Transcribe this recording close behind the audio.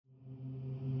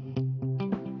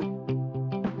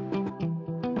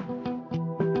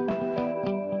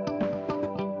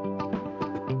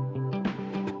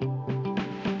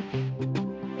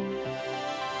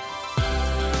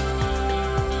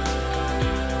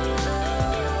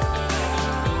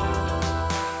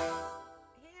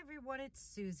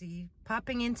Susie,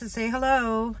 popping in to say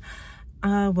hello.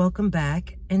 Welcome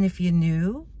back. And if you're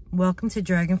new, welcome to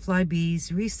Dragonfly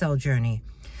Bee's resale journey.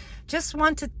 Just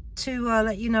wanted to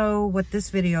let you know what this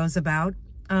video is about.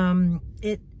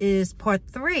 It is part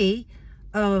 3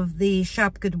 of the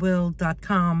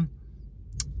Shopgoodwill.com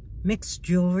mixed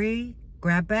jewelry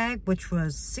grab bag, which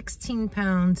was 16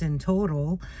 pounds in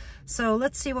total. So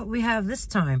let's see what we have this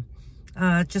time.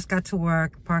 Just got to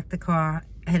work, parked the car,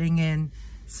 heading in.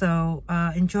 So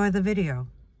enjoy the video.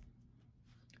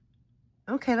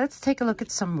 Okay, let's take a look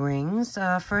at some rings.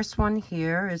 First one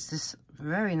here is this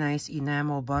very nice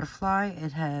enamel butterfly.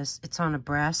 It's on a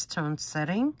brass tone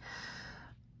setting.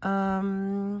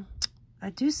 I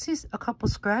do see a couple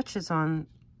scratches on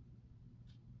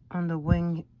the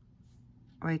wing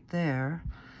right there.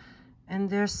 And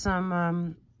there's some,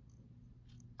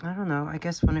 I don't know, I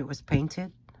guess when it was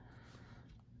painted.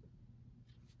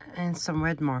 And some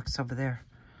red marks over there.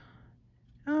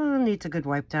 Oh, needs a good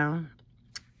wipe down.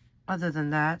 Other than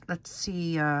that, let's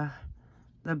see the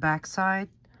back side.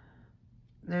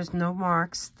 There's no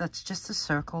marks. That's just a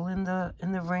circle in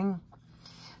the ring.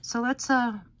 So let's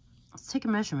take a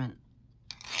measurement.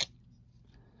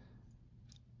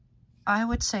 I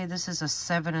would say this is a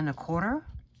 7 1/4.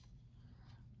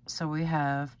 So we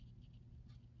have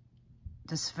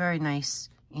this very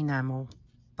nice enamel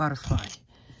butterfly.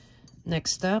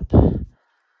 Next up,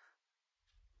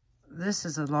 this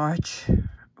is a large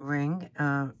ring,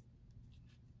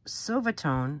 silver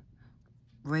tone,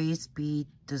 raised bead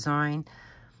design.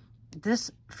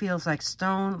 This feels like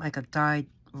stone, like a dyed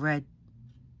red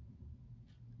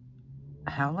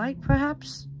howlite,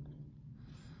 perhaps.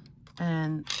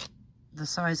 And the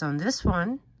size on this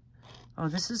one, oh,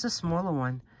 this is a smaller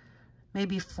one,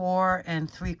 maybe 4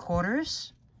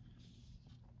 3/4.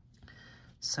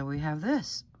 So we have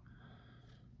this.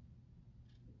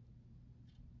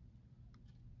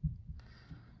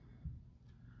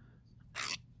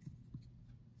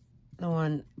 The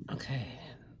one, okay,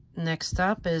 next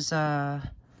up is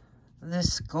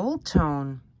this gold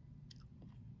tone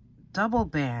double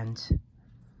band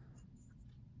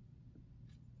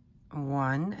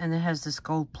one, and it has this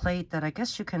gold plate that I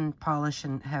guess you can polish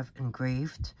and have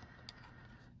engraved.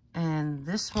 And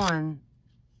this one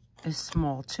is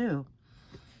small too.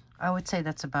 I would say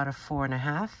that's about a 4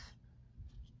 1/2.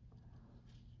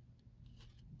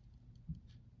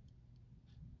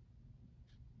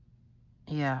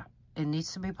 Yeah. It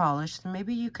needs to be polished.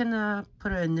 Maybe you can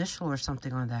put an initial or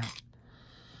something on that.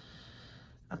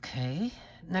 Okay,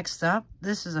 next up,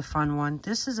 this is a fun one.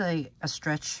 This is a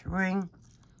stretch ring,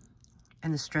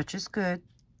 and the stretch is good.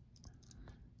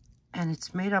 And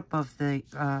it's made up of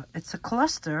it's a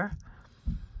cluster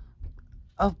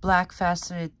of black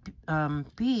faceted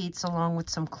beads along with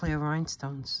some clear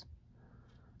rhinestones.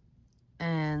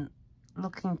 And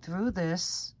looking through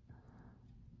this,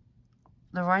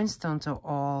 the rhinestones are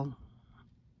all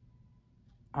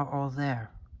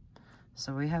there.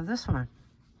 So we have this one.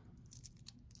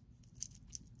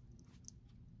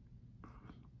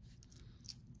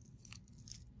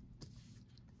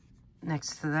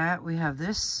 Next to that, we have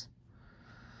this.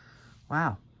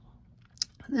 Wow.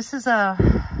 This is a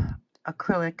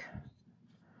acrylic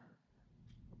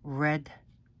red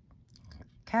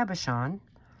cabochon.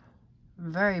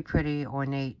 Very pretty,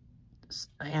 ornate,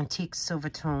 antique silver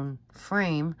tone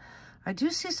frame. I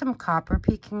do see some copper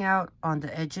peeking out on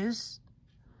the edges.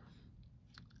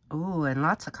 Ooh, and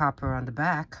lots of copper on the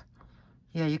back.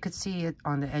 Yeah, you could see it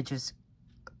on the edges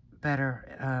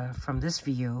better from this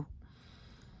view.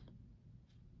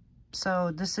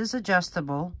 So this is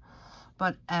adjustable,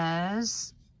 but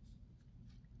as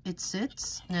it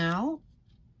sits now,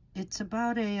 it's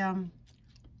about a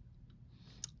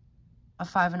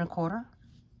 5 1/4.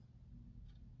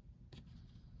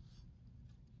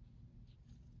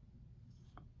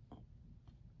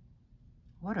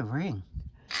 What a ring.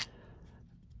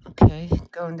 Okay,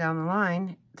 going down the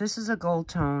line, this is a gold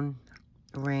tone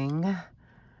ring.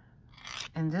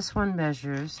 And this one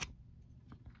measures,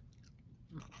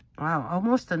 wow,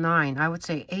 almost a 9. I would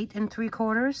say 8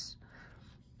 3/4.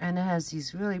 And it has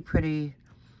these really pretty,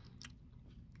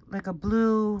 like a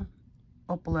blue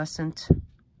opalescent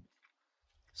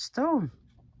stone.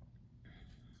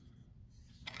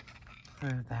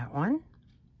 For that one.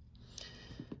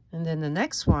 And then the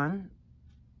next one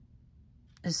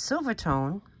is silver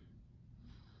tone,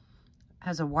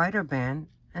 has a wider band,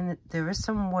 and there is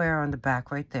some wear on the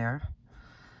back right there.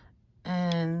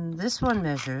 And this one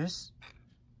measures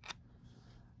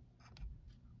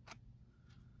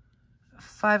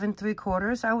 5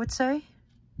 3/4, I would say.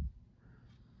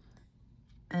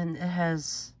 And it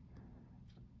has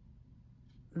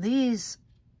these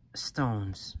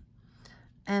stones.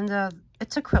 And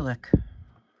it's acrylic.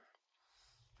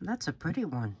 That's a pretty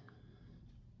one.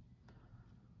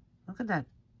 Look at that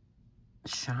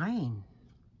shine.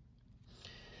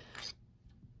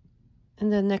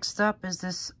 And then next up is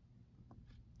this.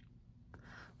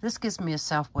 This gives me a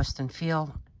Southwestern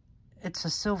feel. It's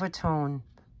a silver tone,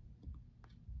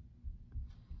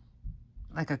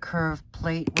 like a curved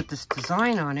plate with this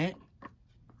design on it.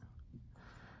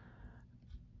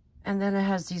 And then it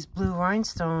has these blue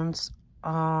rhinestones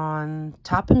on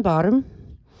top and bottom.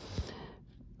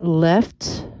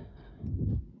 Left.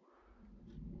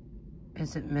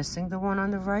 Is it missing the one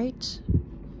on the right?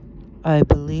 I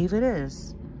believe it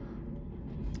is.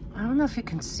 I don't know if you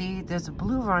can see, there's a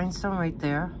blue rhinestone right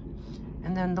there.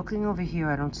 And then looking over here,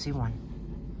 I don't see one.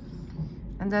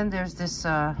 And then there's this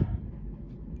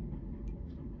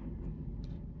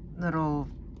little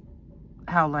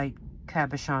howlite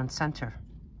cabochon center.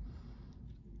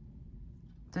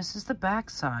 This is the back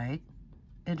side.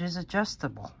 It is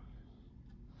adjustable.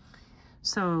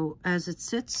 So as it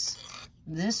sits,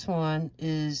 this one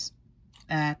is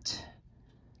at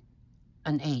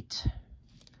an 8.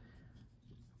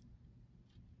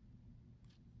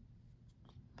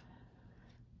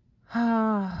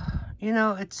 You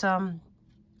know, it's,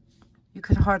 you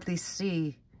could hardly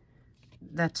see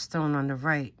that stone on the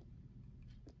right.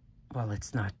 Well,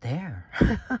 it's not there.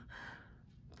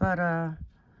 But,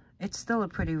 it's still a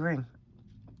pretty ring.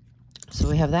 So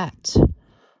we have that.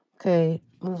 Okay,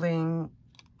 moving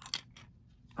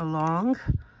along.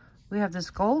 We have this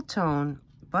gold tone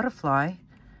butterfly.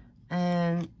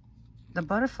 And the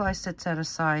butterfly sits at a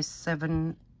size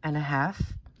 7.5.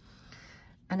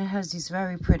 And it has these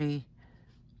very pretty,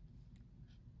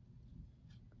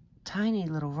 tiny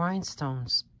little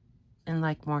rhinestones in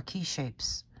like marquee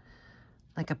shapes.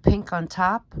 Like a pink on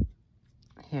top.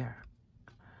 Here.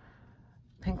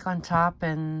 Pink on top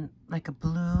and like a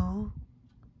blue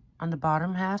on the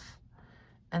bottom half.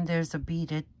 And there's a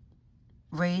beaded,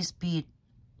 raised bead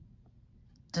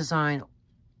design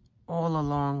all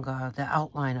along the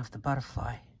outline of the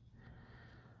butterfly.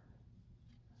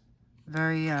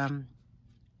 Very,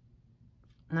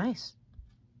 nice.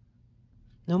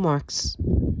 No marks.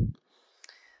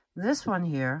 This one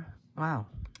here, wow.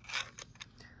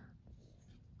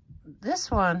 This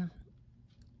one,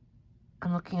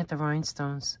 I'm looking at the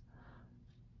rhinestones.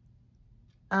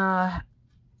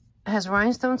 Has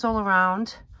rhinestones all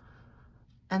around,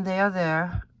 and they are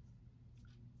there.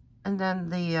 And then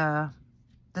the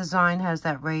design has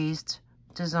that raised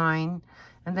design,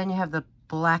 and then you have the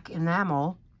black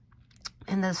enamel,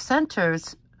 and the center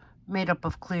is made up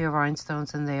of clear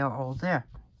rhinestones, and they are all there.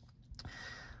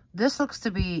 This looks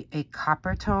to be a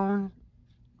copper tone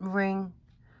ring,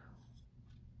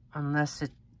 unless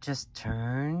it just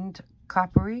turned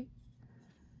coppery,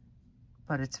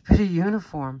 but it's pretty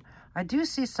uniform. I do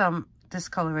see some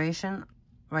discoloration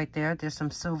right there. There's some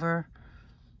silver,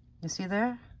 you see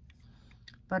there?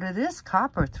 But it is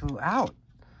copper throughout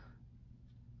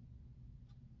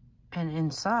and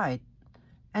inside.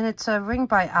 And it's a ring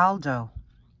by Aldo.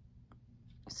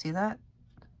 See that?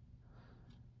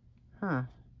 Huh.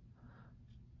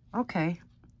 Okay.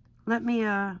 Let me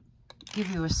give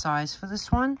you a size for this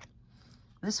one.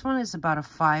 This one is about a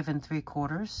 5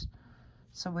 3/4.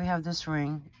 So we have this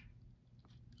ring.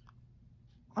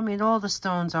 I mean, all the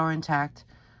stones are intact,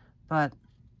 but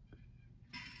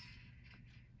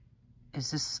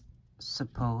is this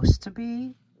supposed to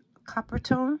be copper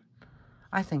tone?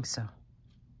 I think so.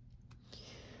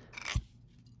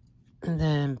 And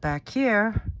then back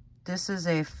here, this is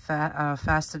a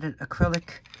faceted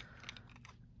acrylic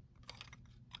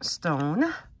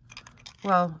stone.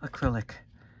 Well, acrylic.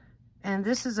 And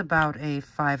this is about a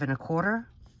 5 1/4.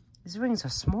 These rings are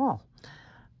small.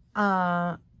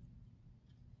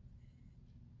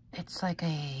 It's like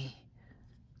a,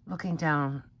 looking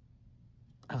down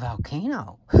a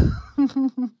volcano.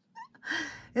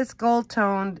 It's gold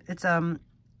toned. It's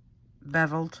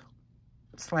beveled,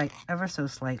 ever so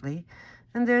slightly.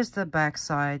 And there's the back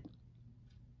side.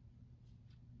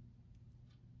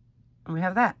 And we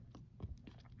have that.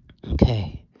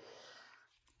 Okay.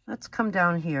 Let's come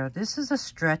down here. This is a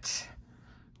stretch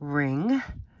ring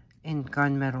in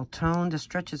gunmetal tone. The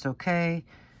stretch is okay.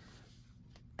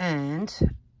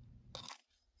 And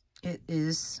it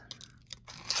is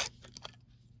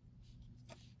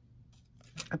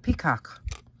a peacock.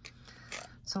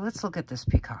 So let's look at this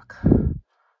peacock.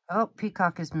 Oh,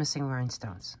 peacock is missing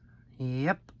rhinestones.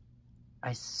 Yep,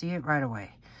 I see it right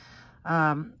away.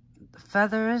 The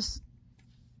feathers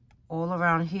all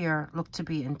around here look to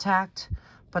be intact,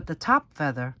 but the top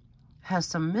feather has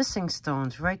some missing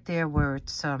stones right there where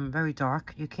it's very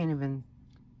dark. You can't even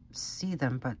see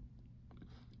them, but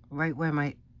right where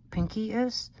my pinky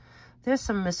is, there's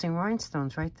some missing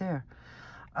rhinestones right there.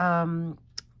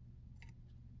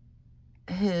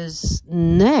 His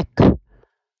neck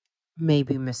may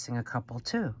be missing a couple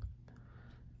too,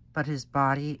 but his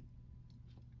body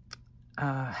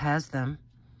has them.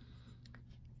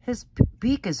 His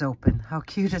beak is open. How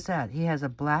cute is that? He has a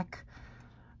black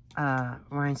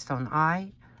rhinestone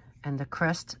eye, and the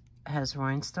crest has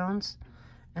rhinestones,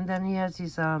 and then he has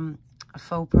these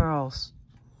faux pearls.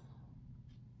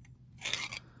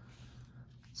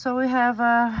 So we have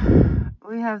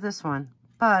this one,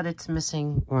 but it's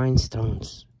missing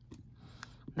rhinestones.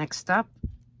 Next up,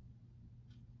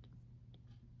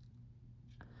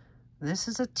 this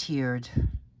is a tiered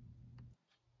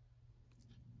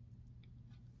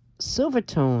silver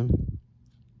tone.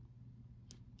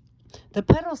 The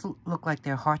petals look like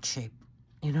they're heart-shaped,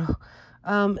 you know.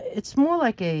 It's more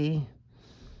like a,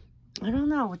 I don't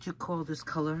know what you call this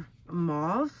color,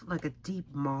 mauve, like a deep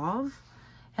mauve.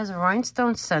 Has a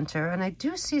rhinestone center, and I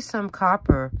do see some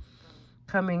copper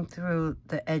coming through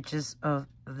the edges of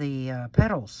the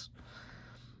petals.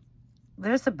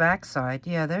 There's the back side.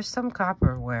 Yeah, there's some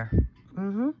copper wear.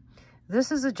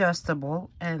 This is adjustable,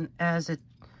 and as it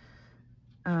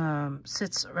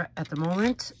sits at the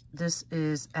moment, this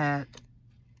is at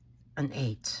an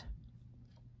 8.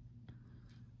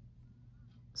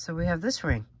 So we have this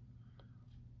ring.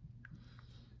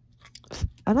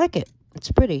 I like it.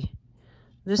 It's pretty.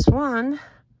 This one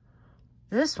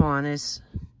is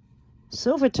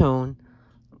silver tone,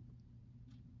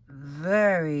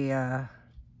 very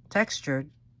textured,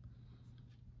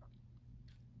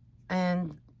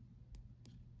 and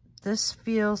this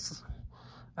feels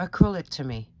acrylic to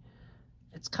me.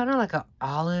 It's kind of like an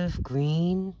olive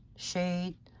green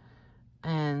shade,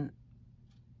 and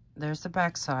there's the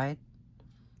back side,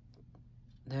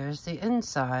 there's the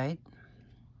inside.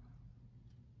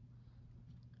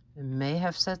 It may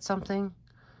have said something,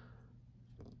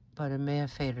 but it may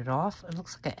have faded off. It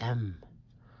looks like an M.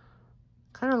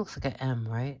 Kind of looks like an M,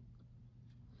 right?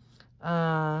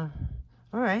 All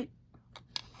right.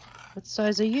 What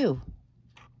size are you?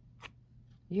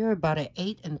 You're about an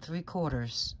 8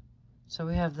 3/4. So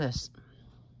we have this.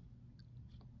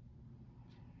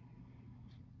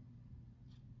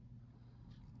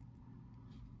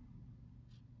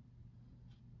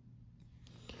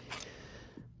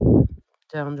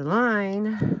 Down the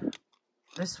line,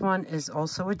 this one is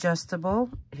also adjustable.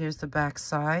 Here's the back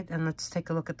side, and let's take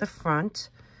a look at the front.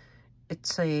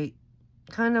 It's a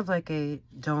kind of like a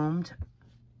domed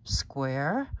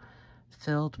square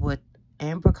filled with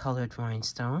amber colored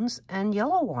rhinestones and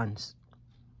yellow ones.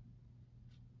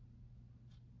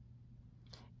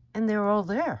 And they're all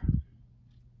there.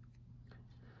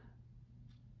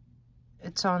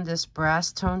 It's on this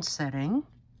brass tone setting.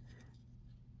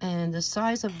 And the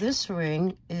size of this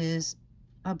ring is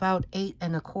about 8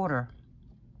 1/4.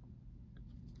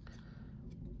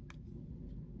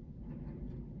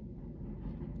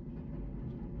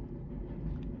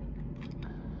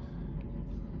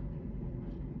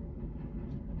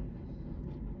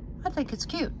 I think it's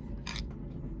cute.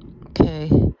 Okay.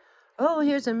 Oh,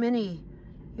 here's a mini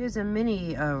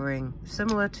ring,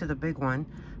 similar to the big one,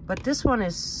 but this one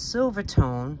is silver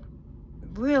tone,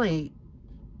 really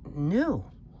new.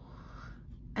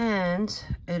 And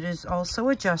it is also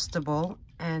adjustable,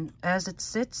 and as it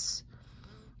sits,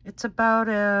 it's about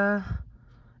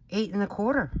 8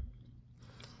 1/4.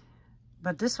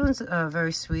 But this one's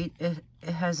very sweet. It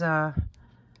has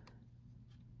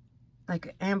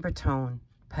like amber tone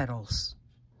petals.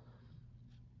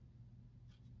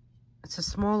 It's a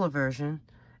smaller version,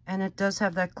 and it does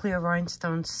have that clear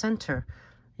rhinestone center.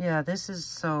 Yeah, this is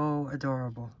so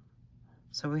adorable.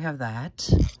 So we have that.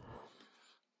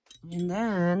 And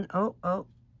then, oh,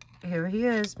 here he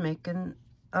is making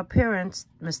appearance,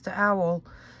 Mr. Owl.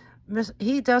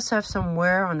 He does have some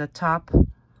wear on the top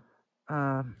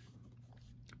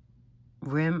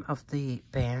rim of the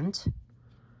band.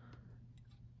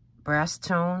 Brass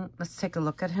tone. Let's take a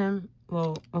look at him.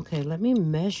 Well, okay, let me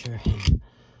measure him.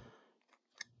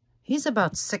 He's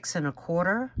about 6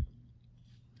 1/4.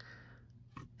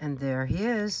 And there he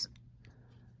is.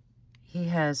 He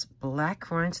has black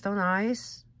rhinestone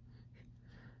eyes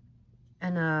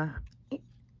and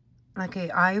like a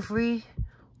ivory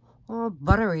or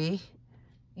buttery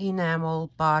enamel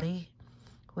body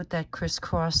with that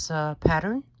crisscross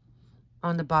pattern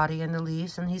on the body and the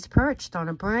leaves, and he's perched on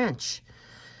a branch,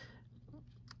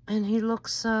 and he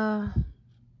looks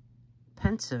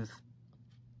pensive.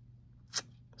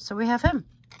 So we have him.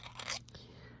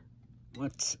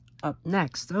 What's up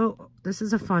next? Oh, this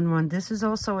is a fun one. This is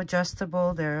also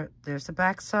adjustable. There's the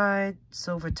back side,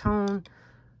 silver tone,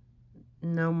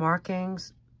 no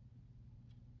markings.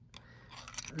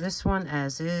 This one,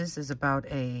 as is about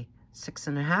a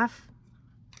 6.5.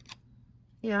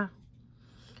 Yeah.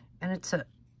 And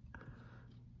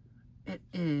it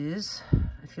is,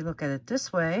 if you look at it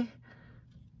this way,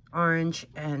 orange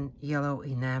and yellow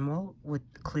enamel with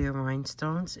clear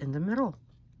rhinestones in the middle.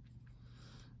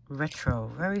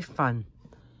 Retro, very fun.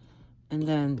 And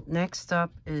then next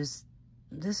up is,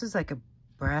 this is like a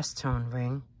brass tone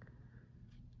ring.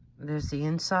 There's the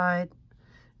inside.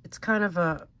 It's kind of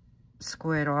a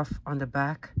squared off on the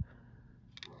back.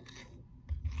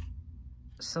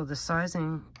 So the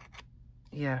sizing,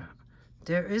 yeah,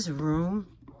 there is room.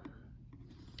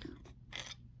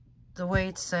 The way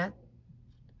it's set,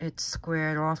 it's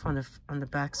squared off on the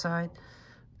back side,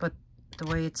 but the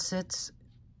way it sits,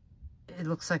 it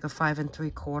looks like a 5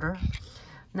 3/4.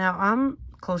 Now I'm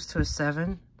close to a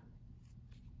 7,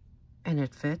 and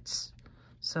it fits.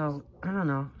 So I don't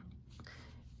know.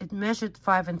 It measured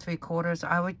 5 3/4.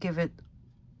 I would give it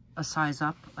a size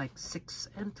up, like 6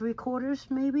 3/4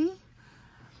 maybe.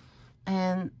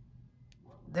 And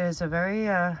there's a very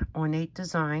ornate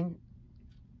design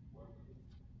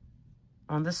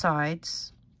on the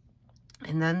sides.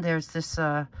 And then there's this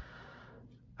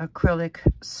acrylic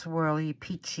swirly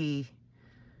peachy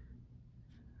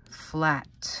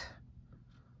flat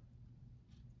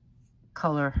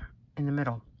color in the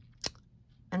middle.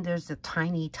 And there's a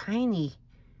tiny, tiny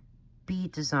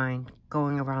bead design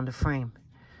going around the frame.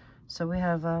 So we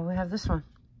have this one.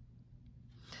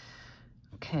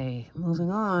 Okay, moving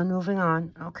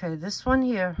on. Okay, this one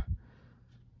here.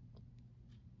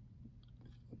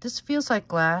 This feels like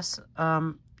glass,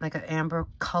 like an amber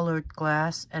colored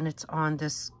glass, and it's on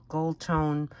this gold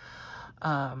tone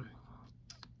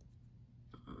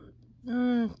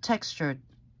textured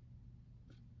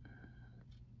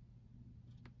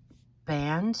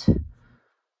band.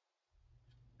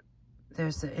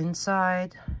 There's the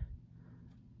inside.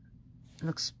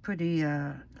 Looks pretty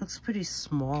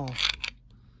small.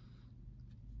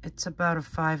 It's about a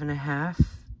 5.5.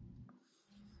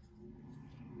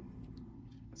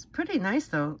 It's pretty nice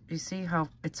though. You see how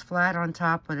it's flat on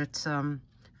top, but it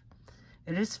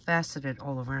is faceted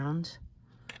all around.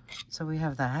 So we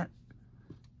have that.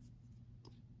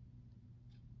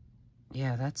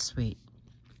 Yeah, that's sweet.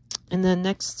 And then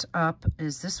next up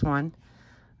is this one.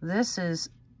 This is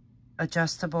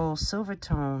adjustable silver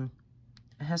tone.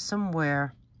 It has some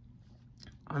wear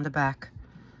on the back.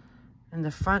 And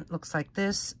the front looks like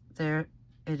this. There,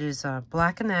 it is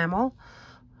black enamel.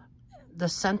 The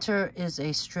center is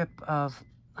a strip of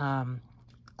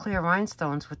clear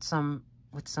rhinestones with some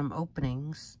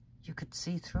openings. You could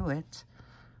see through it.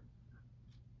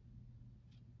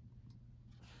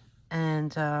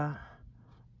 And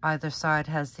either side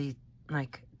has the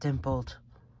like dimpled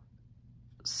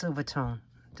silver tone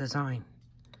design.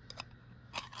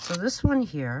 So this one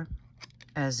here,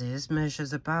 as is,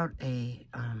 measures about a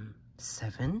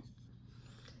 7.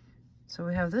 So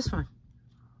we have this one.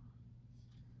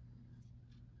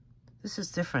 This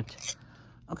is different.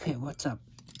 Okay, what's up?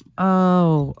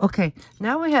 Oh, okay.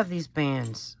 Now we have these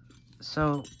bands.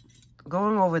 So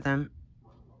going over them.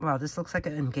 Wow, this looks like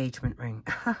an engagement ring.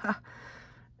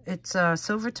 It's a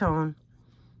silver tone.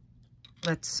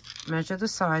 Let's measure the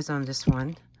size on this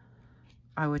one.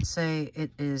 I would say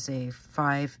it is a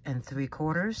 5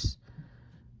 3/4.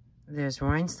 There's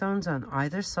rhinestones on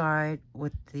either side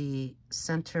with the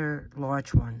center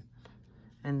large one.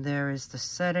 And there is the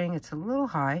setting. It's a little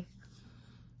high.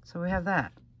 So we have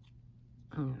that.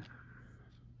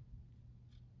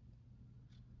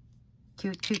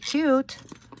 Cute, cute, cute.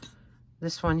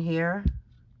 This one here.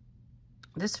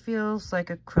 This feels like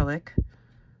acrylic.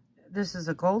 This is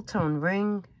a gold tone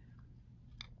ring.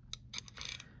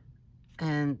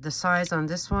 And the size on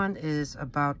this one is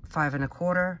about 5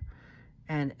 1/4.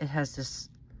 And it has this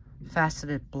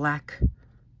faceted black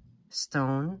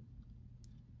stone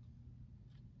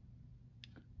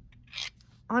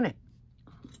on it.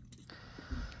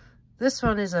 This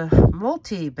one is a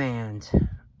multi-band.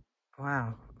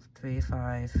 Wow, 3,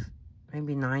 5,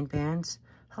 maybe 9 bands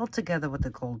held together with the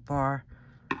gold bar.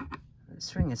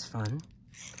 This ring is fun.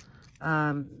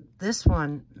 This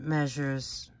one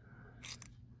measures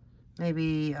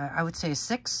maybe, I would say a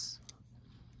 6.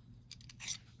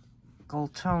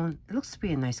 Gold tone. It looks to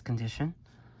be in nice condition.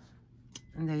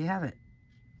 And there you have it.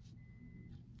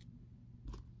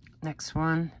 Next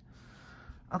one.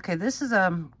 Okay, this is,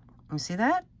 you see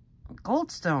that?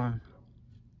 Gold stone.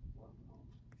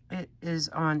 It is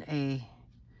on a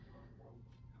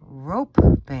rope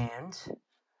band.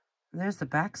 There's the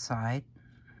back side.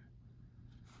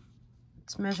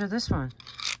 Let's measure this one.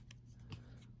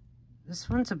 This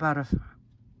one's about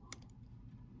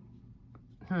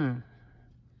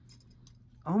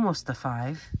almost a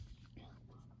 5.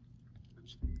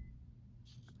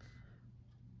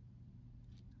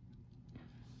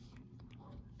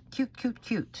 Cute, cute,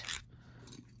 cute.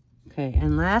 Okay,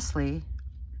 and lastly,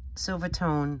 silver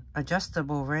tone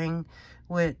adjustable ring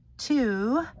with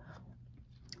 2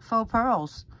 faux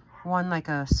pearls. One like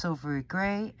a silvery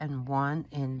gray and one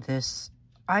in this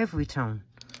ivory tone.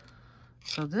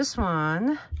 So this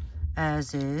one,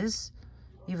 as is,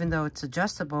 even though it's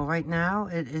adjustable right now,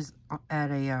 it is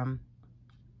at a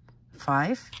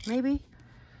 5 maybe.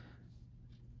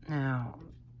 Now,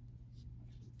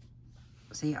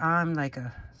 see, I'm like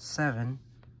a 7,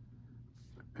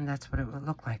 and that's what it would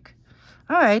look like.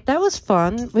 All right, that was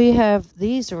fun. We have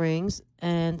these rings,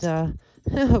 and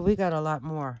we got a lot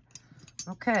more.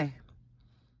 Okay.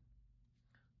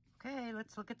 Okay,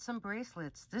 let's look at some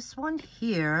bracelets. This one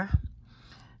here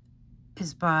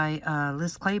is by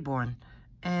Liz Claiborne.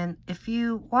 And if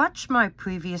you watch my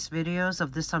previous videos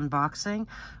of this unboxing,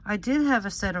 I did have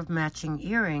a set of matching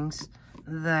earrings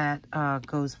that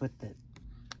goes with it.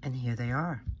 And here they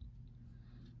are.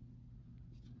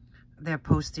 They're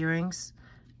post earrings.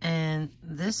 And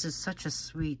this is such a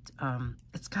sweet,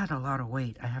 it's got a lot of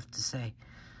weight, I have to say.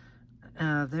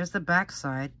 There's the back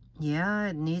side. Yeah,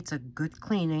 it needs a good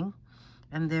cleaning.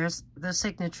 And there's the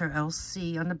signature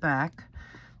LC on the back.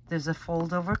 There's a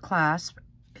fold over clasp.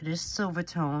 It is silver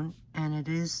tone and it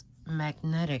is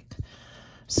magnetic.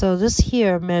 So this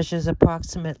here measures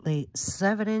approximately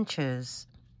 7 inches,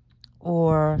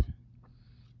 or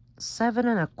 7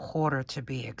 1/4 to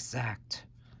be exact.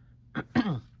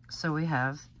 So we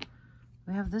have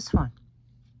this one.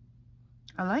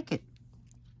 I like it.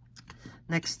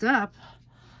 Next up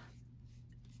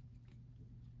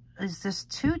is this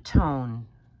 2-tone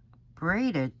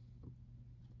braided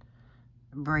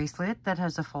bracelet that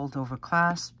has a fold over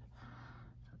clasp.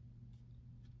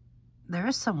 There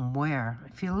is some wear.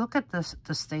 If you look at the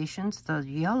stations, the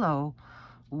yellow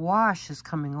wash is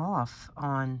coming off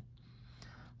on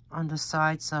the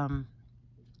sides,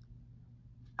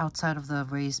 outside of the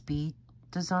raised bead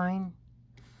design.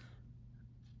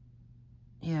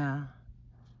 Yeah.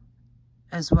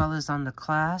 As well as on the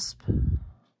clasp.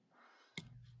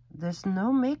 There's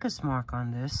no maker's mark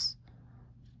on this.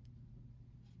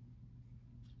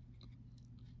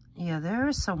 Yeah, there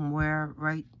is some wear,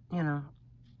 right, you know.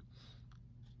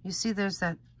 You see there's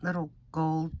that little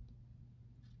gold,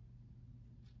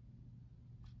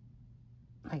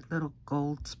 like little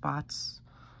gold spots.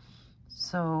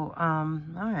 So,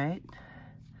 all right.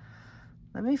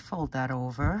 Let me fold that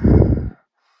over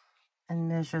and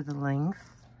measure the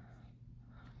length.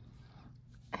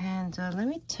 And let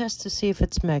me test to see if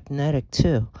it's magnetic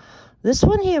too. This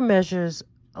one here measures,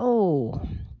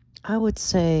 I would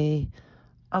say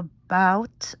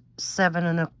about 7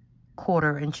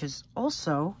 1/4 inches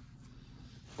also.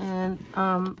 And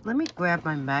let me grab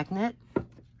my magnet.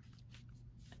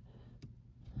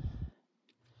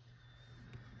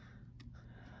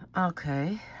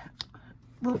 Okay,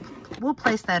 we'll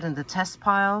place that in the test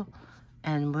pile,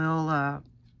 and we'll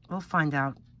find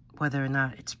out whether or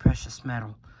not it's precious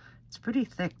metal. It's pretty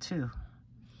thick too.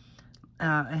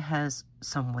 It has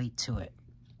some weight to it.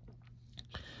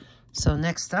 So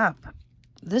next up,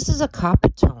 this is a copper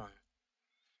tone.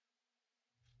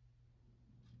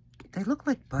 They look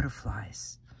like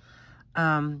butterflies.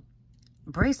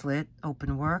 Bracelet,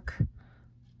 open work.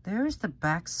 There is the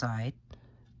back side.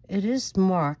 It is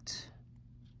marked.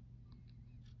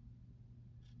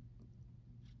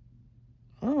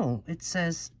 Oh, it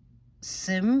says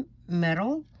Sim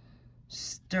Metal,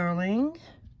 Sterling,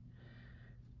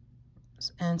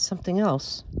 and something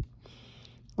else.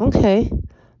 Okay,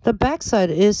 the back side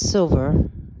is silver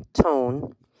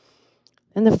tone.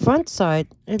 And the front side,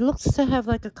 it looks to have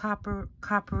like a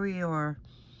coppery, or,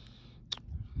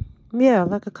 yeah,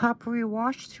 like a coppery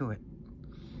wash to it.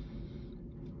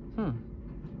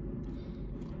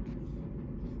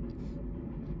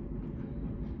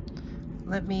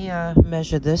 Let me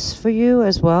measure this for you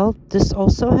as well. This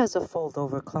also has a fold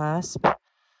over clasp.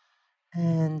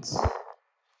 And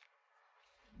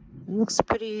it looks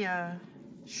pretty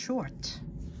short.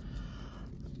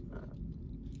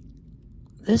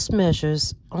 This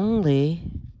measures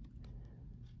only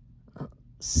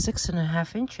 6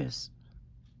 1/2 inches.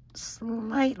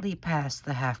 Slightly past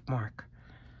the half mark.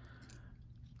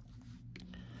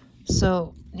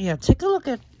 So, yeah, take a look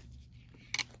at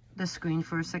the screen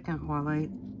for a second while I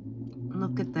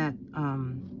look at that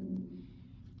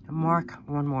mark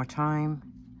one more time.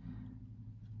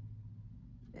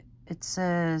 it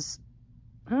says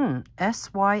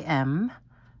SYM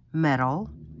metal,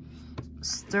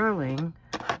 sterling,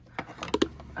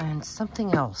 and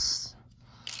something else.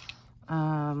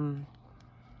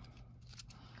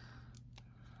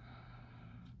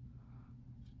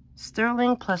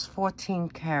 Sterling plus 14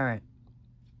 karat.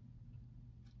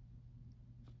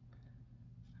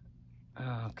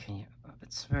 Okay,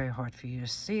 it's very hard for you to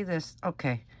see this.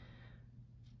 Okay.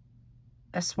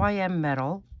 SYM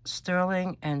metal,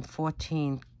 sterling, and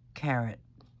 14 karat.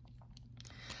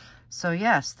 So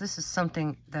yes, this is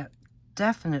something that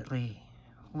definitely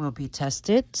will be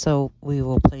tested. So we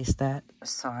will place that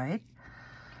aside.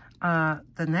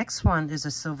 The next one is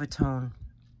a silver tone.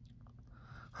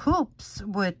 Hoops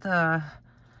with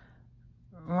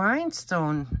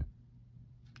rhinestone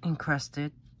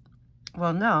encrusted.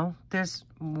 Well, no, there's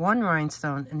one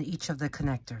rhinestone in each of the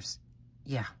connectors.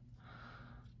 Yeah.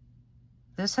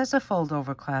 This has a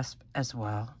fold-over clasp as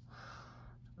well.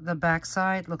 The back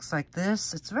side looks like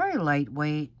this. It's very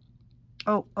lightweight.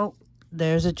 Oh,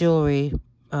 there's a jewelry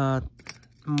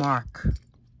mark.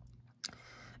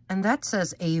 And that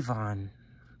says Avon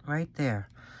right there.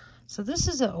 So this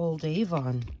is an old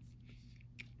Avon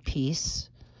piece.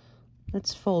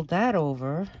 Let's fold that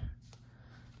over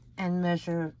and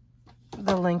measure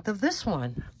the length of this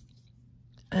one.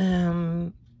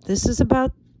 This is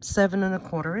about 7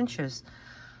 1/4 inches.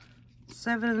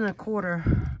 7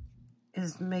 1/4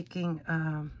 is making,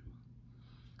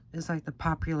 is like the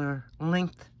popular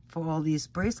length for all these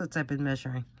bracelets I've been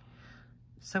measuring.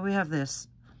 So we have this.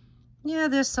 Yeah,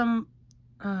 there's some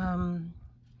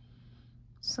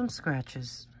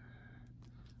scratches,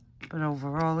 but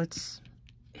overall it's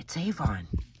Avon.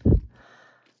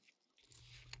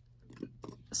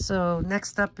 So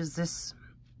next up is this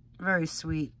very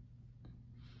sweet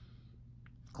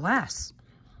glass.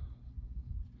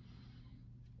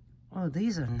 Oh,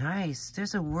 these are nice.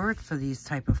 There's a word for these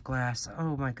type of glass.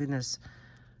 Oh my goodness.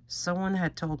 Someone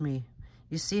had told me,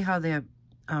 you see how they're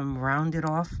rounded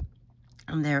off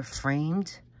and they're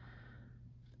framed?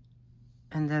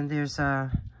 And then there's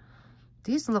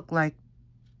these look like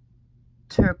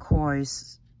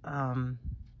turquoise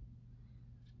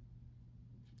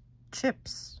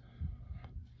chips.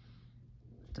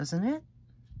 Doesn't it?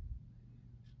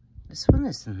 This one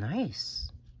is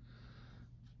nice.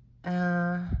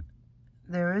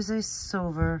 There is a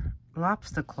silver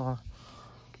lobster claw.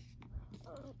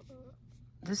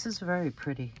 This is very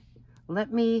pretty.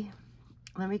 Let me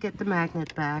get the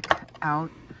magnet back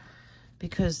out,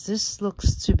 because this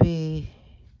looks to be,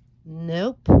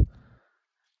 nope.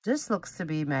 This looks to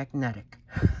be magnetic.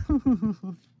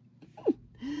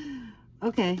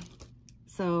 Okay,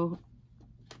 so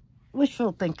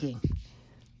wishful thinking.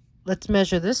 Let's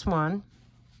measure this one.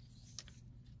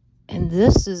 And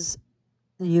this is,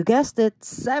 you guessed it,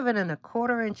 7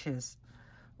 1/4 inches.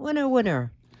 Winner,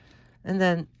 winner. And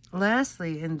then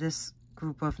lastly, in this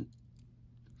group of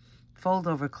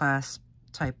fold-over clasp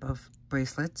type of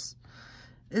bracelets,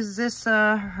 is this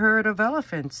herd of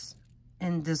elephants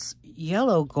in this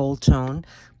yellow gold tone,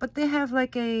 but they have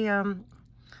like a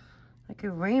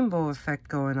rainbow effect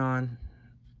going on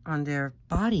their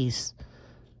bodies.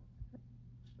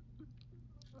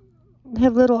 They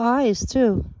have little eyes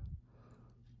too.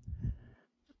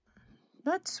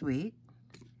 That's sweet.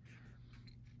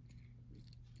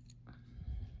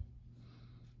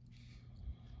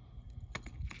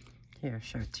 Here,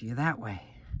 show it to you that way.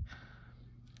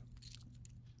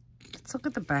 Let's look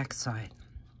at the back side.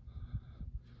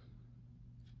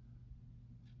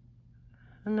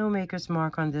 No maker's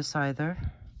mark on this either.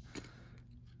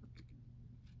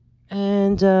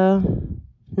 And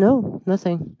no,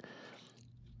 nothing.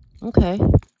 Okay.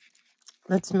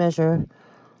 Let's measure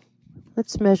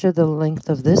the length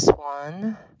of this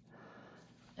one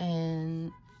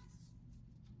and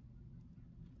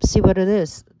see what it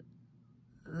is.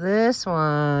 This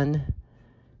one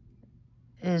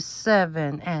is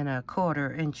 7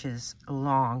 1/4 inches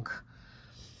long.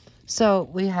 So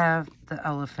we have the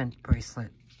elephant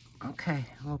bracelet. Okay,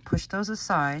 we'll push those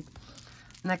aside.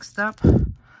 Next up,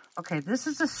 okay, this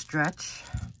is a stretch.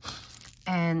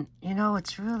 And, you know,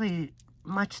 it's really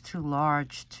much too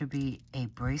large to be a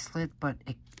bracelet, but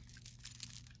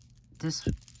this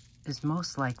is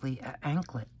most likely an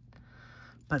anklet.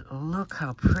 But look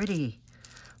how pretty.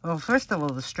 Well, first of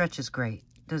all, the stretch is great.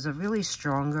 There's a really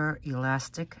stronger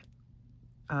elastic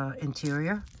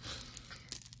interior,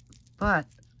 but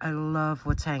I love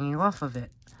what's hanging off of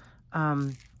it.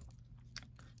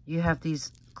 You have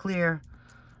these clear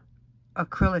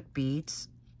acrylic beads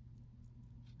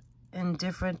in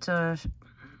different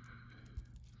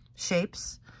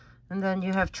shapes, and then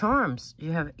you have charms.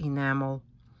 You have enamel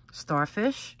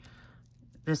starfish,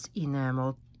 this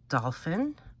enameled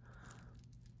dolphin,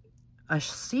 a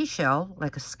seashell,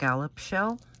 like a scallop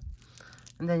shell,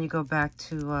 and then you go back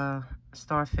to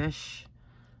starfish,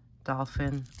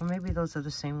 dolphin, or maybe those are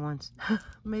the same ones.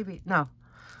 Maybe, no.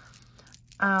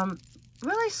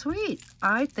 Really sweet.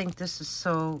 I think this is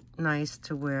so nice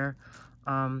to wear,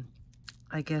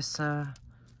 I guess, on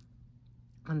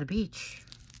the beach.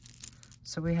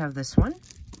 So we have this one.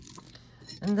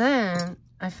 And then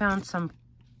I found some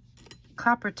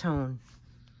copper tone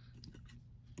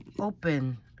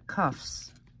open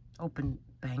cuffs, open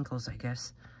bangles, I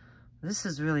guess. This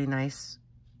is really nice.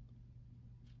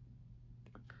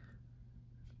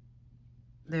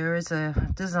 There is a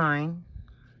design,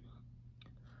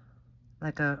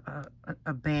 like a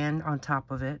band on top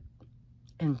of it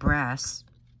in brass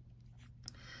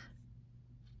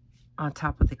on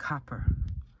top of the copper.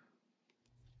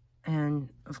 And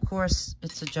of course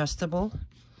it's adjustable,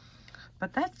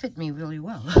 but that fit me really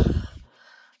well.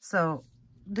 So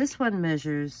this one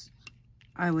measures,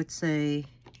 I would say,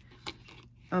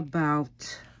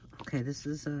 about, okay, this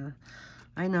is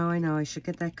I know, I should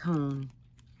get that cone.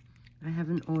 I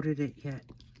haven't ordered it yet.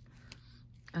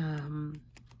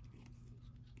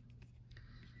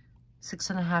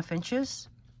 6.5 inches.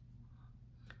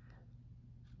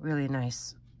 Really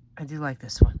nice. I do like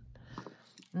this one.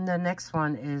 And the next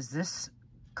one is this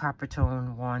copper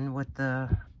tone one with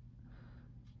the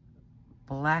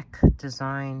black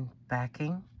design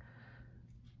backing.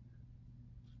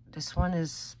 This one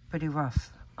is pretty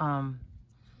rough.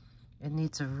 It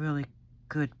needs a really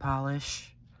good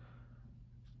polish.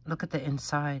 Look at the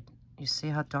inside. You see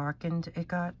how darkened it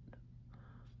got?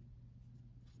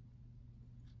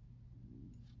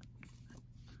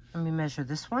 Let me measure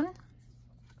this one.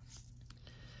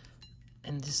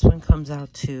 And this one comes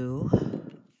out to,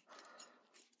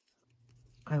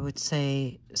 I would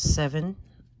say, 7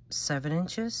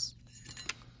 inches.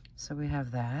 So we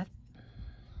have that.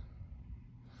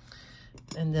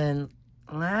 And then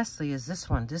lastly is this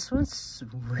one. This one's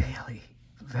really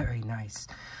very nice.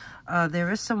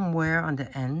 There is some wear on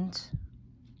the end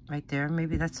right there.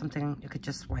 Maybe that's something you could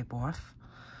just wipe off.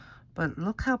 But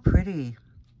look how pretty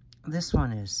this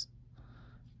one is.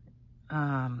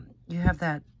 You have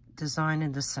that design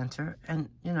in the center, and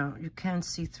you know, you can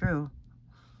see through.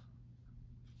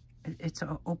 It's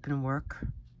an open work.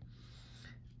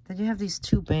 Then you have these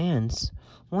two bands.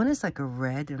 One is like a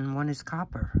red and one is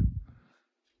copper.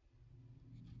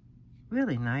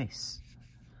 Really nice.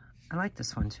 I like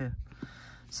this one too.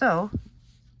 So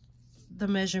the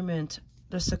measurement,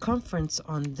 the circumference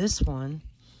on this one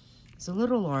is a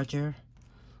little larger.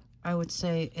 I would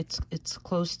say it's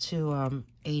close to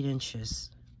 8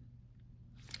 inches.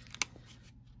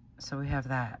 So we have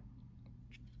that.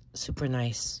 Super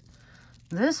nice.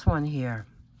 This one here,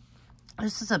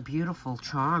 this is a beautiful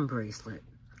charm bracelet.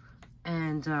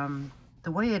 And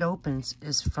the way it opens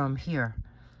is from here.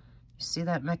 You see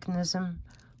that mechanism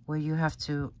where you have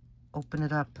to open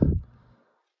it up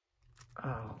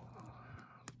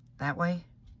that way?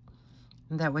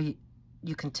 And that way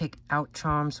you can take out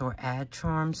charms or add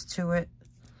charms to it.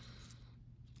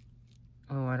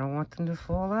 Oh, I don't want them to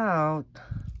fall out.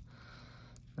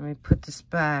 Let me put this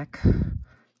back.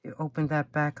 You open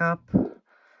that back up.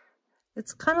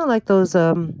 It's kind of like those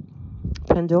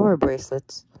Pandora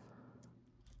bracelets.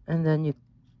 And then you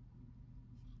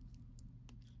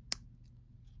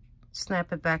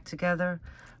snap it back together.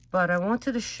 But I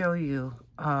wanted to show you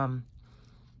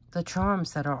the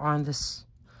charms that are on this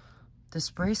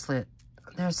bracelet.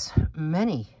 There's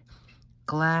many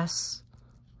glass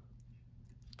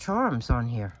charms on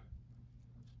here.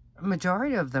 A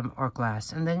majority of them are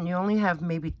glass. And then you only have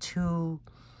maybe 2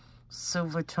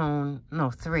 silver tone,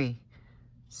 no, 3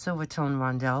 silver tone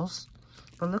rondelles.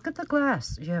 But look at the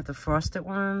glass. You have the frosted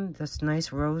one, this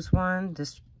nice rose one,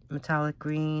 this metallic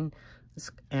green, this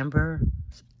amber,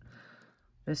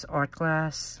 this art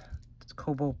glass, this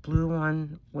cobalt blue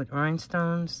one with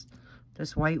rhinestones,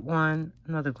 this white one,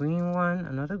 another green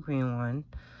one.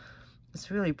 It's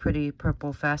really pretty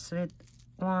purple faceted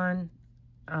one.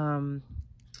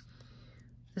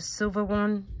 This silver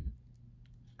one,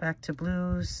 back to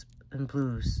blues and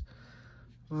blues.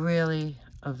 Really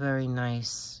a very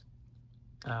nice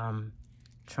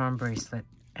charm bracelet,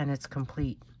 and it's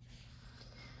complete.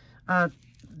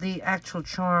 The actual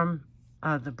charm,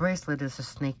 the bracelet is a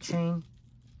snake chain.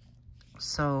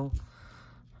 So,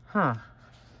 how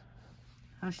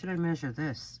should I measure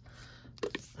this?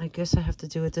 I guess I have to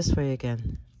do it this way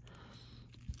again.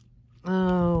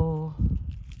 Oh,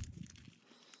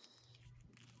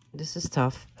 this is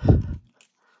tough.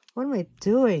 What am I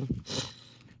doing?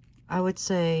 I would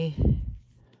say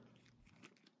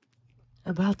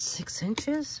About 6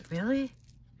 inches? Really?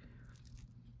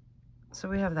 So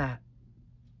we have that.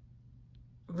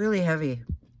 Really heavy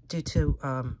due to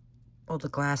all the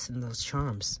glass in those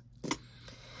charms.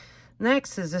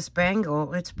 Next is this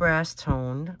bangle. It's brass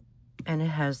toned, and it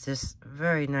has this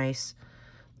very nice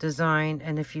design.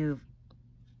 And if you,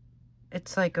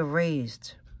 it's like a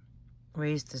raised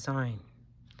design.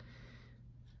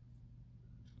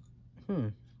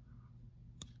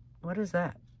 What is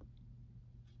that?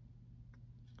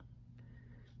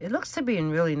 It looks to be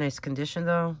in really nice condition,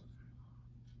 though.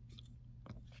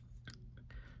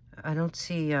 I don't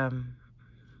see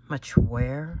much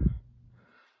wear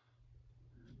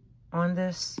on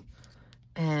this.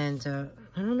 And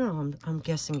I don't know, I'm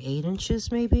guessing 8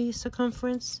 inches maybe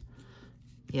circumference.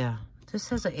 Yeah, this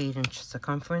has an 8-inch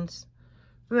circumference.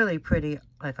 Really pretty,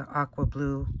 like an aqua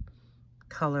blue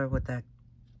color with that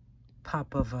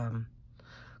pop of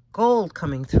gold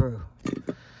coming through.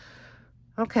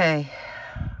 Okay.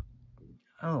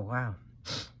 Oh, wow.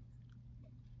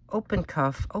 Open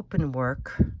cuff, open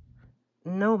work,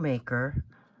 no maker.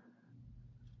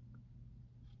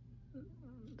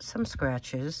 Some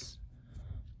scratches.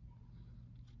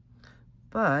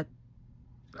 But,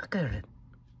 look at it.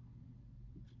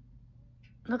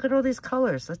 Look at all these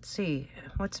colors. Let's see.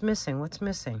 What's missing? What's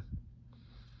missing?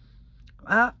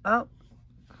 Oh.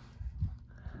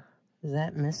 Is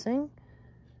that missing?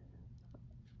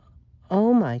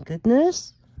 Oh my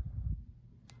goodness.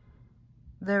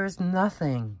 There is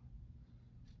nothing.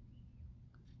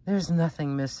 There's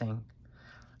nothing missing.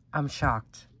 I'm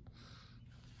shocked.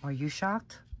 Are you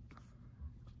shocked?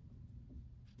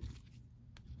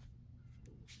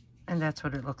 And that's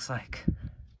what it looks like.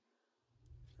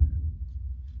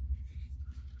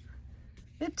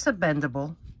 It's a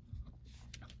bendable.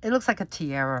 It looks like a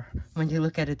tiara when you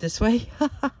look at it this way.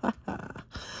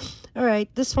 All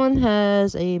right, this one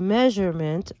has a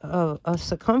measurement of a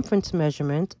circumference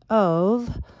measurement of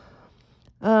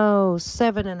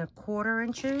 7¼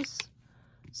 inches.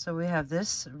 So we have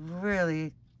this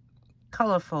really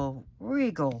colorful,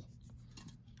 regal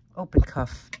open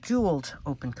cuff, jeweled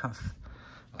open cuff.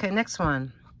 Okay, next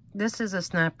one. This is a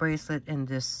snap bracelet in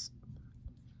this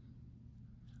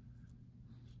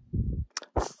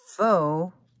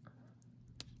faux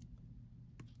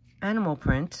animal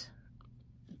print.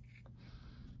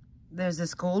 There's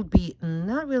this gold bead,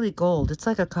 not really gold, it's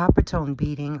like a copper tone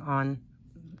beading on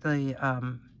the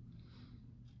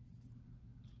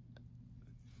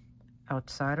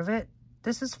outside of it.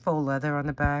 This is faux leather on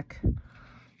the back.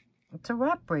 It's a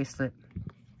wrap bracelet.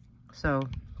 So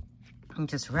you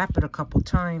just wrap it a couple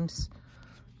times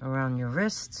around your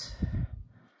wrist.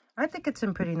 I think it's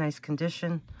in pretty nice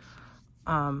condition.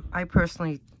 I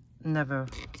personally never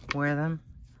wear them,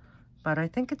 but I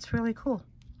think it's really cool.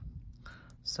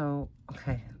 So,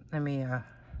 okay, let me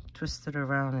twist it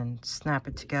around and snap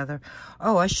it together.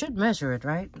 Oh, I should measure it,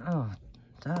 right? Oh,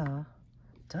 duh.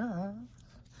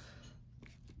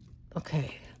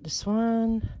 Okay, this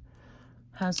one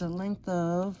has a length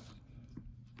of,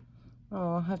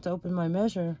 oh, I'll have to open my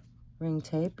measuring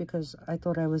tape because I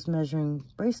thought I was measuring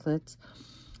bracelets.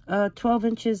 12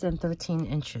 inches and 13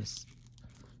 inches.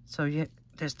 So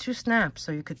there's 2 snaps,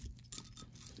 so you could,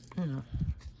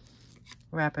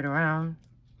 wrap it around,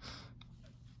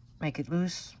 make it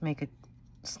loose, make it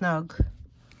snug.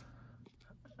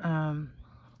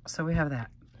 So we have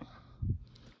that.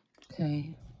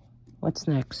 Okay, what's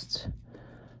next?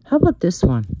 How about this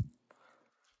one?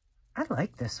 I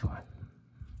like this one.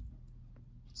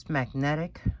 It's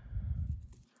magnetic,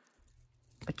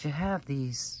 but you have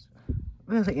these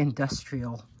really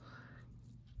industrial,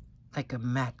 like a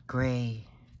matte gray,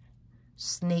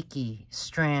 snaky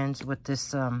strands with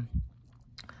this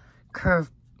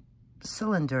curved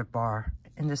cylinder bar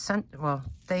in the center. Well,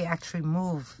 they actually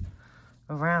move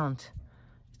around.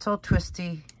 It's all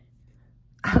twisty.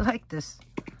 I like this.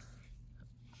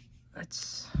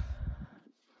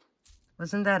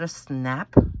 Wasn't that a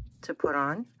snap to put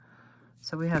on?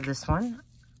 So we have this one.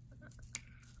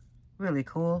 Really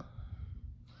cool.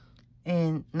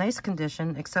 In nice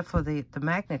condition, except for the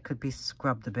magnet could be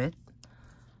scrubbed a bit.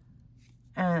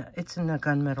 It's in a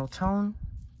gunmetal tone,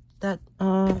 that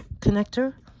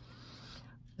connector.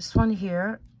 This one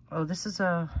here, oh, this is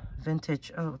a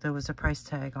vintage, oh, there was a price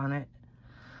tag on it.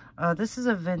 This is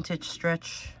a vintage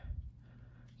stretch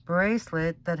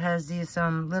bracelet that has these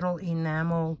little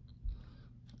enamel,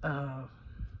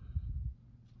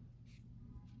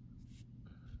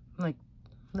 like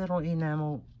little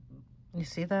enamel, you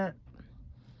see that?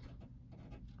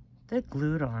 They're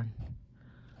glued on,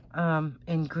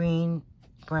 in green,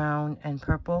 brown, and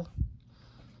purple.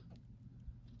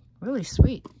 Really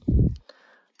sweet.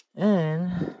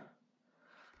 And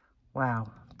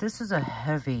wow, this is a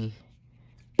heavy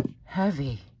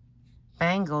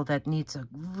bangle that needs a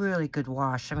really good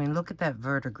wash. I mean, look at that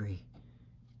verdigris.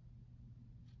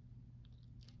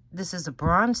 This is a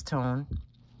bronze tone,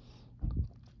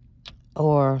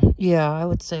 or yeah, I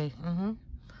would say,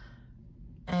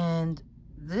 and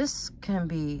this can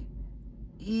be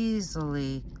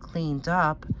easily cleaned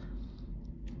up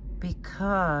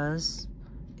because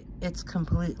it's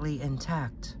completely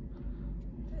intact.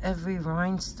 Every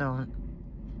rhinestone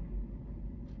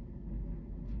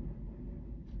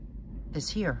is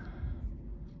here.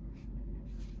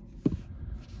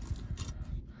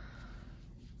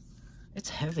 It's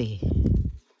heavy.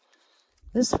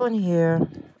 This one here,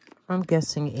 I'm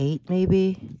guessing 8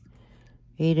 maybe,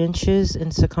 8 inches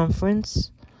in circumference.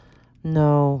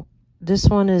 No, this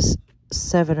one is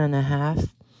 7.5,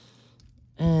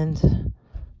 and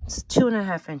it's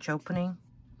 2.5 inch opening.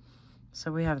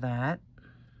 So we have that.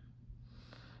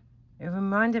 It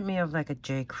reminded me of like a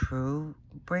J. Crew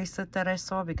bracelet that I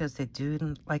saw, because they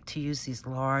do like to use these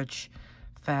large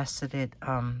faceted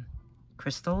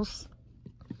crystals.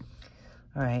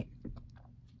 All right.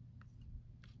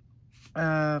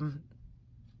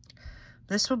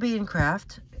 This will be in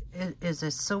craft. It is a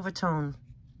silver tone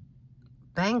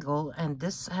bangle, and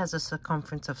this has a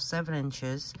circumference of 7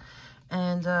 inches,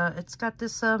 and it's got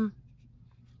this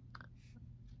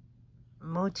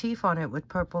motif on it with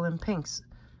purple and pinks.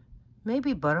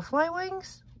 Maybe butterfly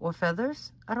wings or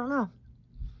feathers, I don't know,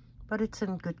 but it's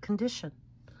in good condition.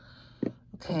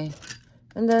 Okay,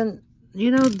 and then,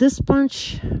 you know, this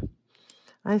bunch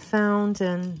I found,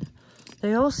 and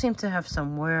they all seem to have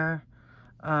some wear.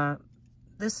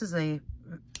 This is a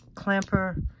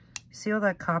clamper. See all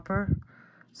that copper?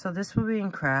 So this will be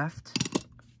in craft.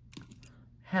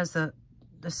 Has the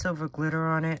silver glitter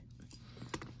on it.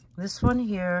 This one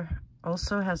here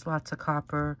also has lots of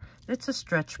copper. It's a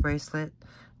stretch bracelet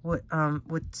with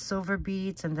silver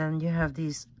beads, and then you have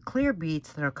these clear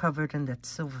beads that are covered in that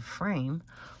silver frame.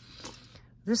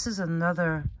 This is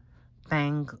another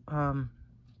clamper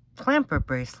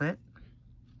bracelet,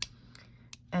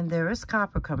 and there is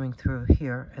copper coming through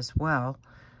here as well.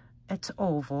 It's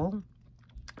oval,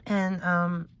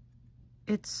 and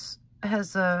it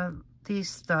has these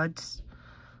studs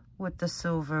with the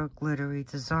silver glittery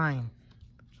design.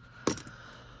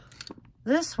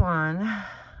 This one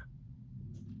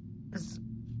is,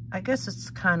 I guess it's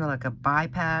kind of like a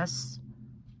bypass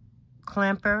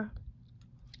clamper,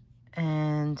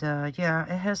 and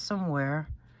yeah, it has some wear.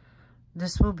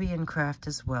 This will be in craft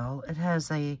as well. It has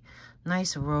a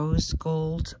nice rose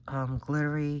gold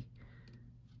glittery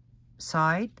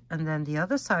side, and then the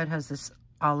other side has this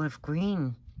olive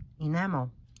green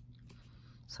enamel.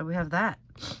 So we have that.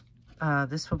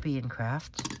 This will be in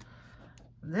craft.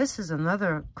 This is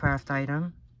another craft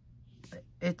item.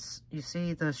 It's, you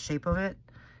see the shape of it?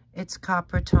 It's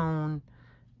copper tone.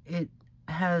 It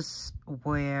has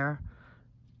wear,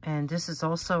 and this is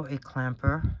also a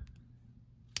clamper,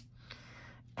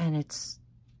 and it's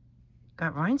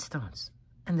got rhinestones,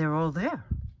 and they're all there.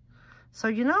 So,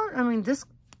 you know, I mean, this,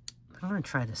 I'm going to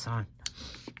try this on.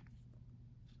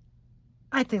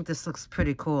 I think this looks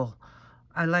pretty cool.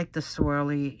 I like the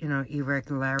swirly, you know,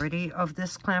 irregularity of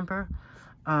this clamper.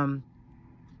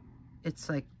 It's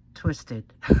like twisted.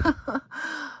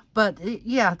 But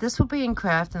yeah, this will be in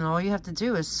craft, and all you have to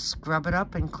do is scrub it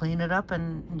up and clean it up,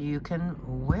 and you can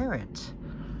wear it.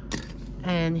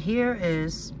 And here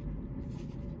is,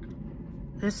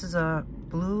 this is a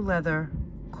blue leather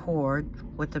cord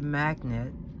with a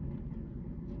magnet.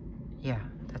 Yeah,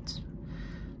 that's,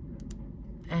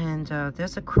 and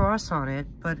there's a cross on it,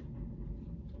 but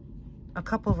a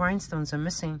couple of rhinestones are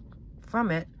missing from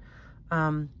it.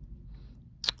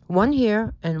 One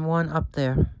here and one up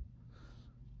there.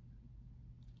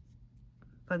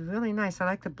 But really nice. I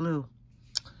like the blue.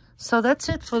 So that's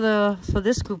it for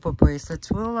this group of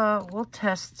bracelets. We'll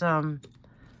test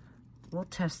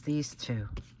these two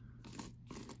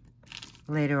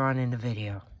later on in the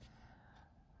video.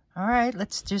 All right,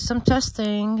 let's do some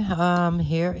testing.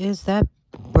 Here is that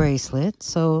bracelet.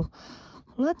 So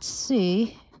let's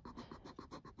see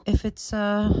if it's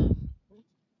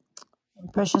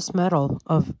precious metal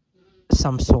of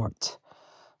some sort.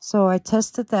 So I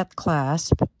tested that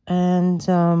clasp, and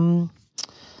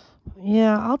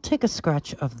yeah, I'll take a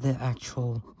scratch of the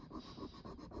actual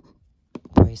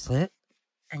bracelet,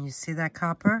 and you see that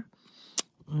copper?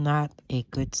 Not a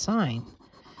good sign.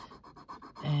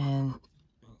 And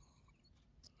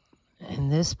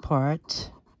this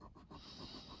part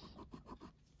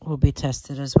will be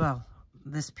tested as well,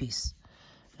 this piece.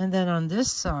 And then on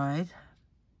this side,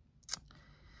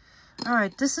 All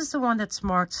right, this is the one that's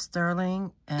marked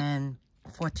sterling and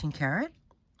 14 karat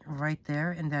right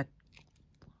there in that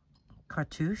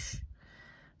cartouche.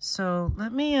 So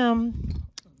let me,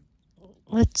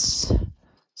 let's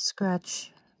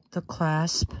scratch the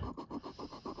clasp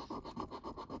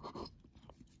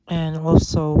and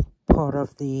also part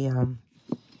of the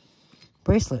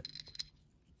bracelet.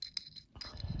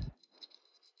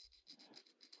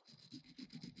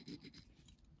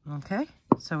 Okay,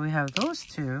 so we have those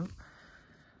two,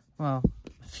 well,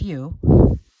 a few,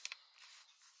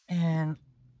 and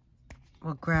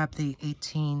we'll grab the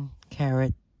 18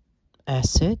 karat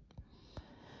acid,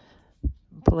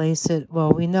 place it,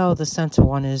 well, we know the center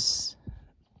one is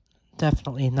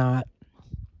definitely not,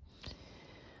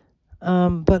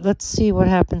 but let's see what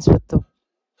happens with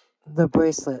the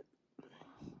bracelet.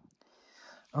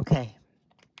 Okay,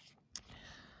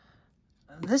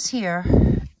 this here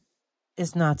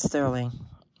is not sterling,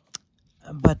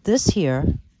 but this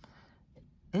here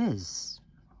is.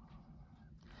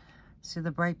 See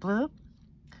the bright blue?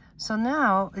 So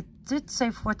now it did say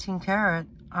 14 karat.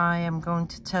 I am going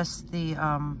to test the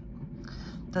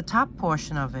top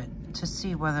portion of it to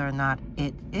see whether or not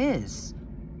it is.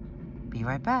 Be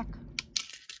right back.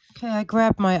 Okay, I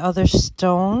grabbed my other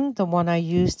stone, the one I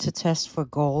used to test for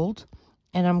gold,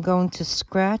 and I'm going to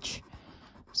scratch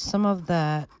some of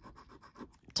that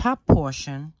top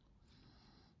portion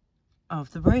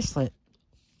of the bracelet,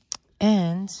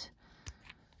 and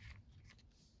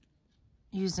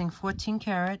using 14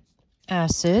 karat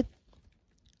acid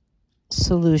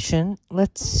solution,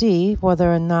 let's see whether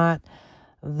or not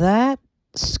that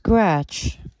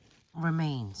scratch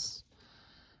remains.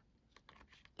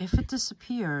 If it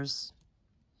disappears,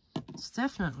 it's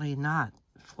definitely not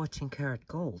 14 karat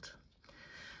gold.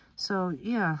 So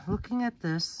yeah, looking at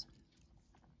this,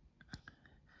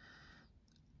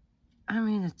 I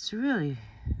mean, it's really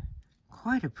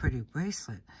quite a pretty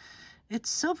bracelet. It's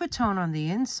silver tone on the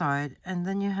inside, and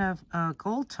then you have a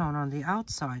gold tone on the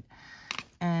outside.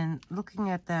 And looking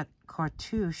at that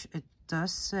cartouche, it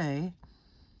does say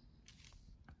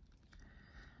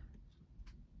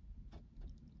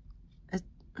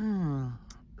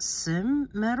SIM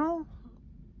metal,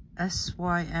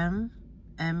 SYM-METAL,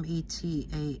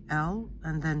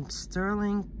 and then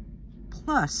sterling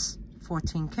plus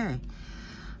 14K.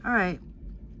 All right,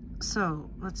 so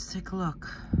let's take a look.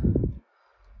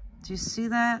 Do you see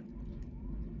that?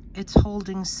 It's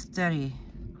holding steady.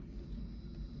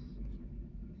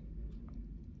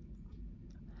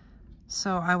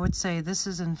 So I would say this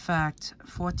is in fact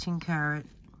 14 karat.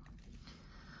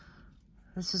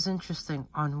 This is interesting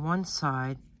on one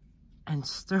side and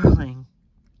sterling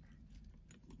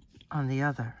on the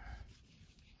other.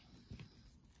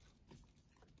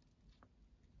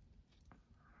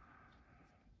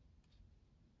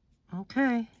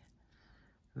 Okay,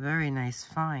 very nice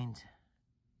find.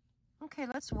 Okay,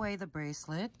 let's weigh the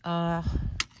bracelet. The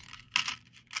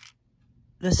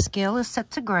scale is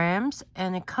set to grams,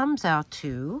 and it comes out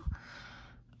to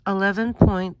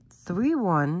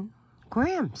 11.31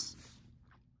 grams.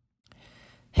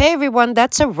 Hey everyone,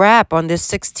 that's a wrap on this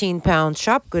 16-pound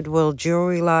Shopgoodwill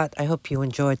jewelry lot. I hope you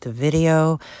enjoyed the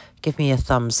video. Give me a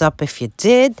thumbs up if you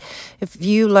did. If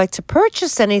you like to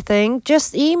purchase anything,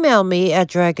 just email me at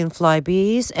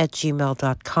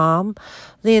dragonflybees@gmail.com.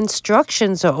 The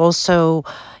instructions are also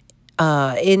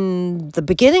in the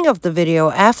beginning of the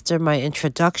video after my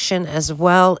introduction, as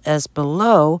well as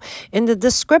below in the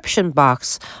description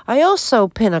box. I also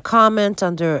pin a comment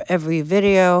under every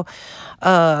video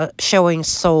showing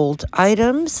sold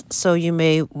items, so you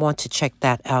may want to check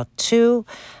that out too.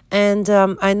 And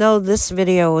I know this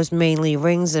video is mainly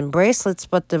rings and bracelets,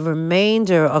 but the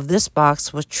remainder of this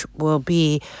box, which will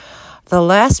be the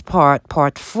last part,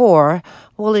 part 4,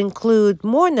 will include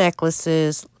more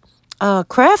necklaces,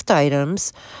 craft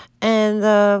items,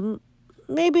 and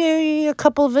maybe a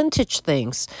couple vintage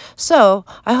things. So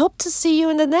I hope to see you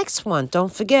in the next one.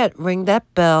 Don't forget, ring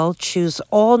that bell, choose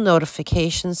all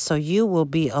notifications so you will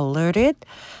be alerted.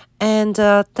 And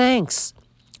thanks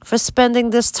for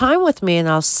spending this time with me, and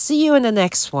I'll see you in the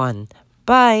next one.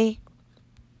 Bye.